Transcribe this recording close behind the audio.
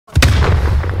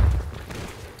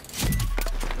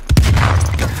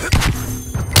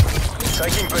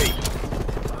Taking B.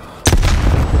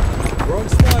 Throwing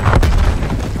stun.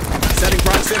 Setting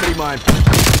proximity mine.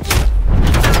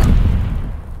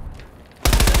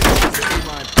 Proximity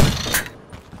mine.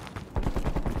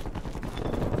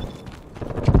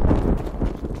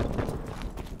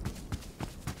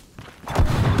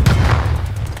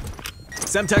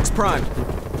 Semtex prime.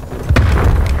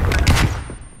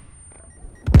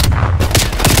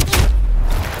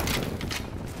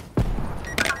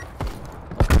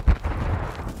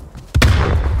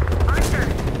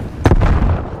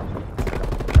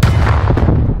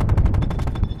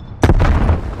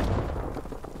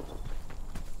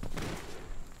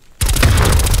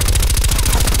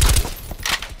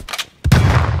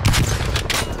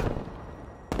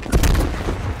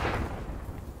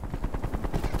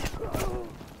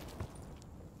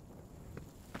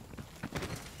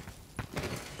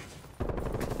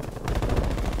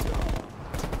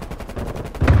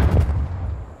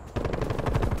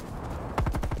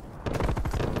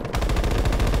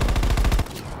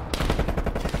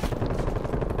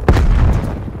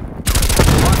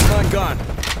 Gun.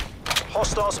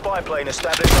 Hostile spy plane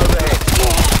established overhead.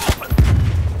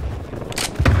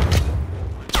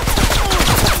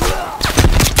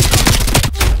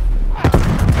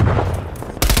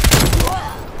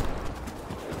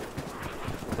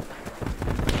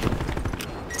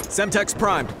 Semtex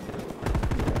primed.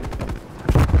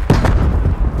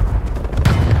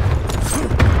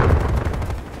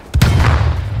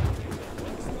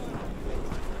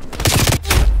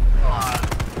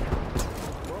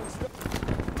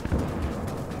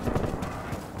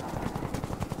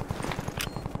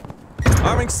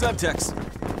 Arming Semtex.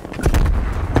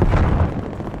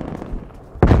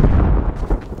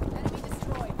 Enemy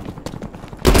destroyed.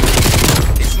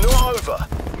 It's not over.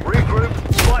 Regroup,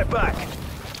 fight back.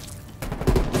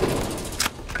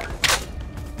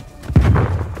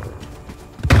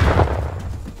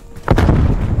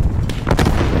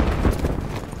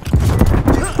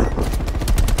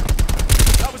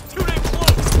 That was too damn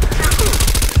close.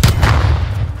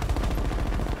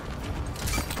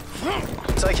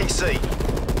 Taking C.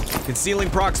 Concealing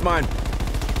prox mine.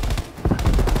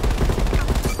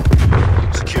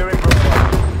 Securing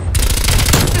Bravo.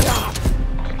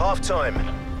 Half time.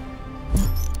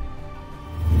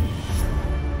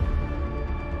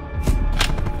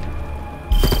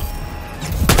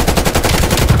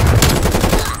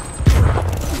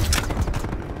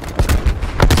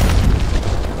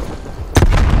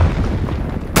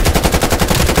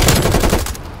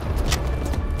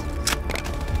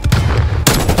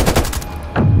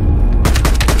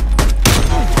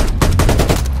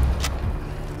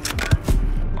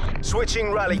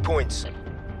 Switching rally points.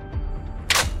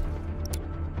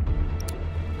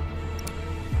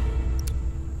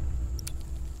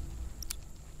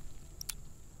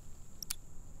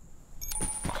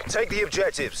 Take the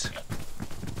objectives.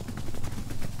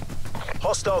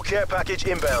 Hostile care package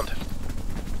inbound.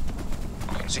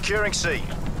 Securing C.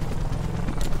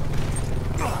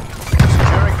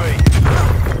 Securing B.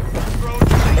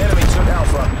 Enemy took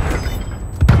Alpha.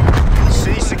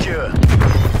 C secure.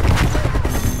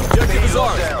 Objective is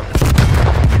ours. Down.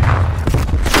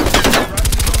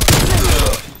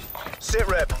 Sit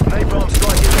rep. Napalm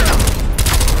strike inbound.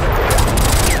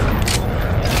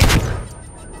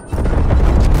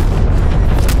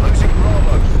 Losing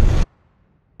Bravo.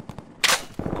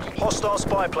 Hostile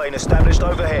spy plane established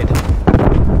overhead.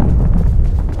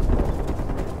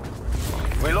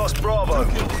 We lost Bravo.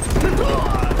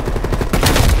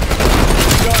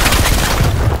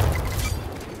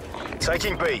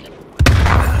 Taking B.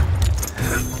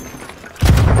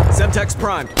 Semtex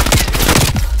primed.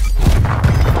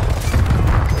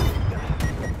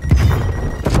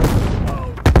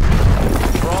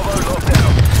 Bravo locked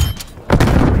down.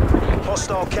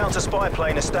 Hostile counter spy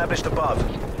plane established above.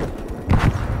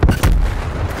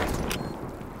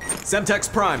 Semtex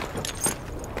primed.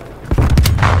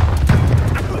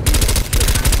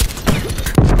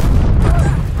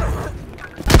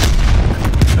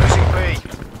 Losing B.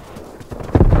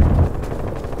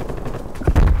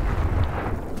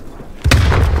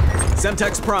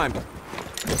 Semtex primed.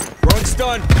 Throwing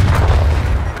stun.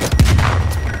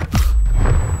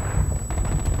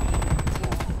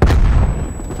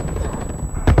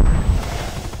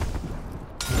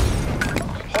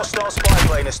 Hostile spy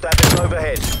plane established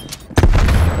overhead.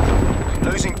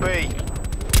 Losing B.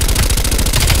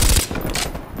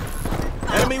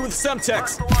 Enemy with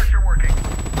Semtex.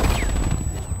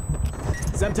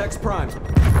 Semtex primed.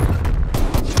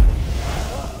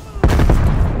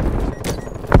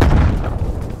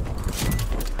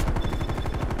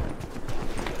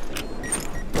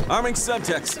 Arming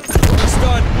Semtex.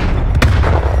 Stun.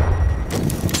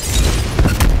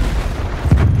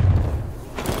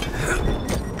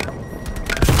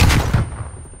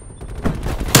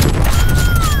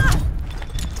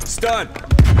 Stun.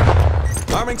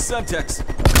 Arming subtext.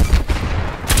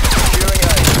 Securing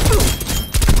A.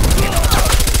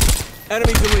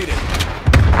 Enemy deleted.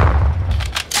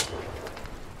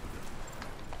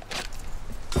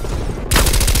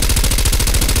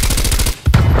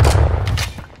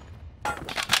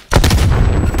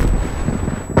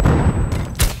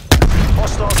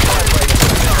 Hostile spy plane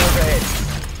overhead.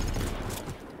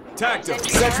 Tactical.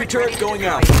 Sentry turret going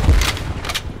out.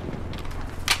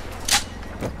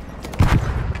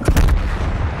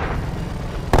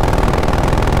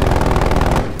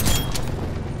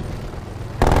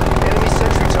 Enemy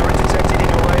sentry turret detected in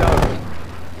your AO.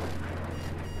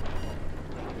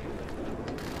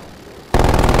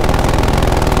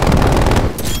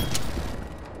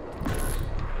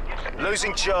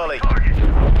 Losing Charlie.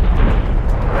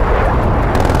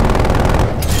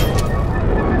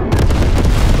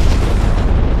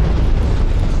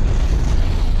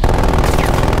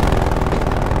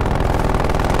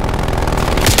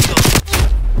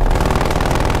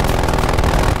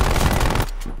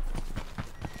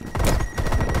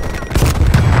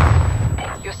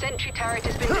 Your sentry turret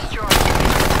has been destroyed.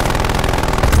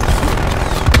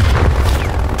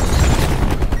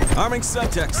 Arming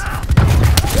subtext.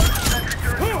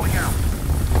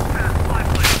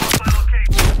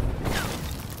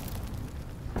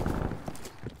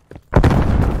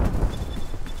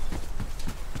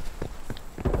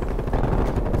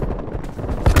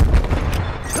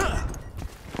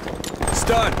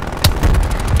 Stun.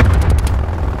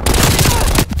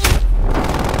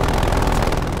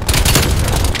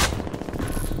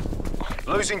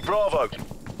 Losing Bravo.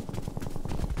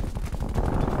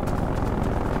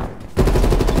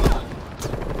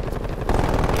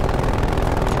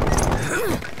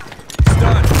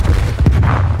 Stun.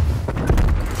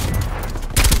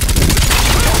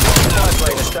 Spy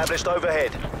plane established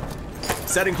overhead.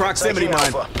 Setting proximity Taking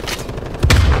mine. Alpha.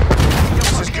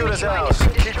 It's as good as ours.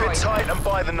 Keep it tight and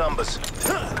by the numbers.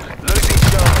 Losing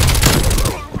Charlie.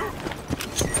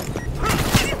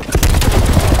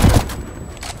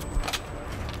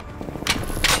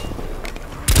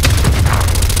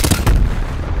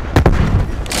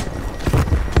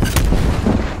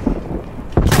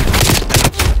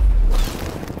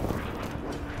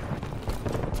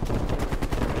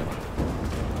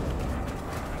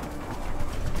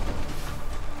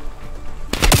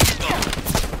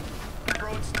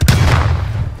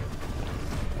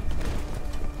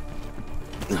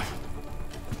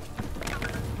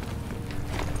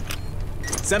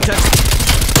 Semtex.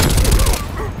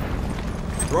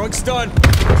 Throwing stun.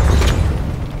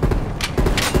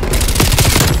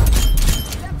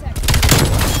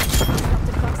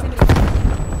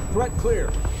 Threat clear.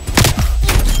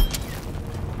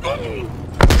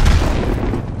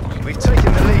 We've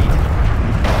taken the lead.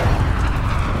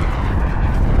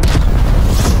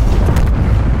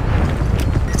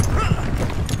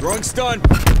 Throwing stun.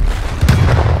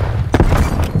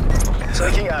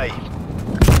 Taking A.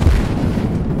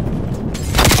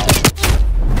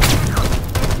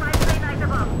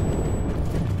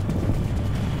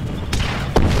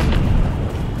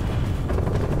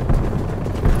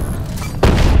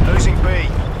 Losing B.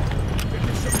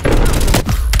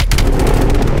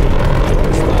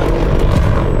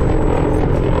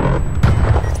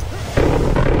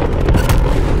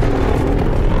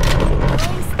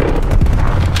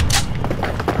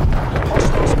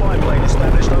 Hostile spy plane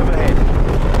established overhead.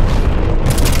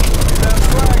 Inbound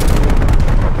frag.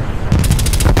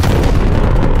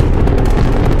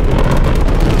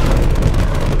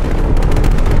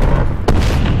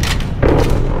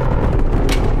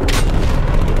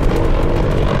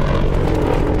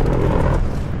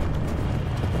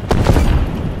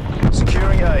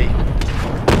 Securing A.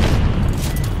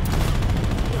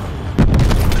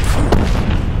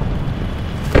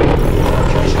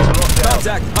 Locations are locked down.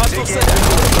 Contact. Hostile Dig in. sentry.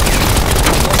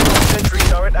 Hostile sentry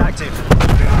turret active.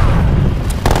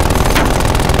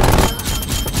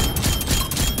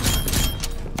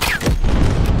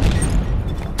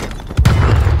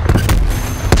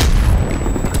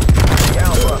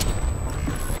 Alpha.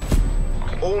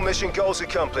 All mission goals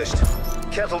accomplished.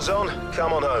 Kettle's on,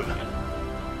 come on home.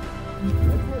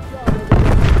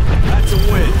 That's a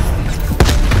win.